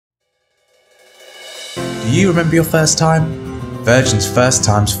Do you remember your first time? Virgin's First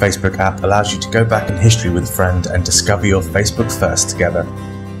Times Facebook app allows you to go back in history with a friend and discover your Facebook first together.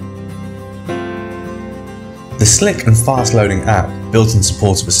 The slick and fast-loading app, built in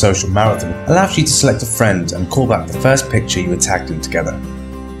support of a social marathon, allows you to select a friend and call back the first picture you were tagged in together,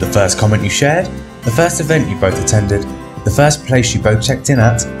 the first comment you shared, the first event you both attended, the first place you both checked in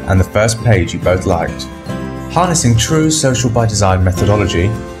at, and the first page you both liked. Harnessing true social by design methodology,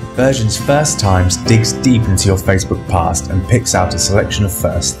 Virgin's First Times digs deep into your Facebook past and picks out a selection of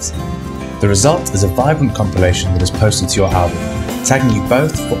firsts. The result is a vibrant compilation that is posted to your album, tagging you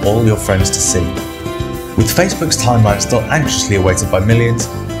both for all your friends to see. With Facebook's timeline still anxiously awaited by millions,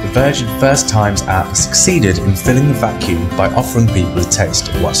 the Virgin First Times app succeeded in filling the vacuum by offering people a taste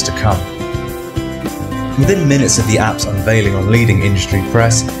of what's to come. Within minutes of the app's unveiling on leading industry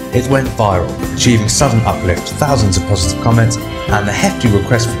press, it went viral, achieving sudden uplift, thousands of positive comments, and the hefty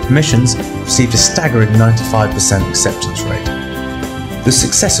request for permissions received a staggering 95% acceptance rate. The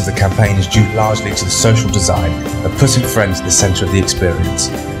success of the campaign is due largely to the social design of putting friends at the centre of the experience.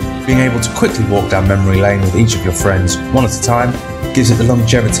 Being able to quickly walk down memory lane with each of your friends, one at a time, gives it the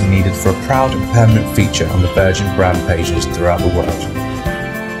longevity needed for a proud and permanent feature on the Virgin brand pages throughout the world.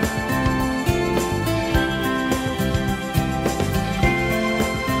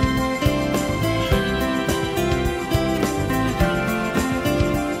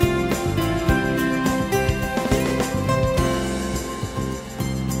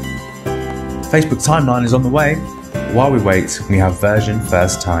 Facebook Timeline is on the way. While we wait, we have Virgin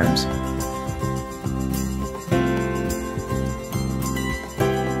First Times.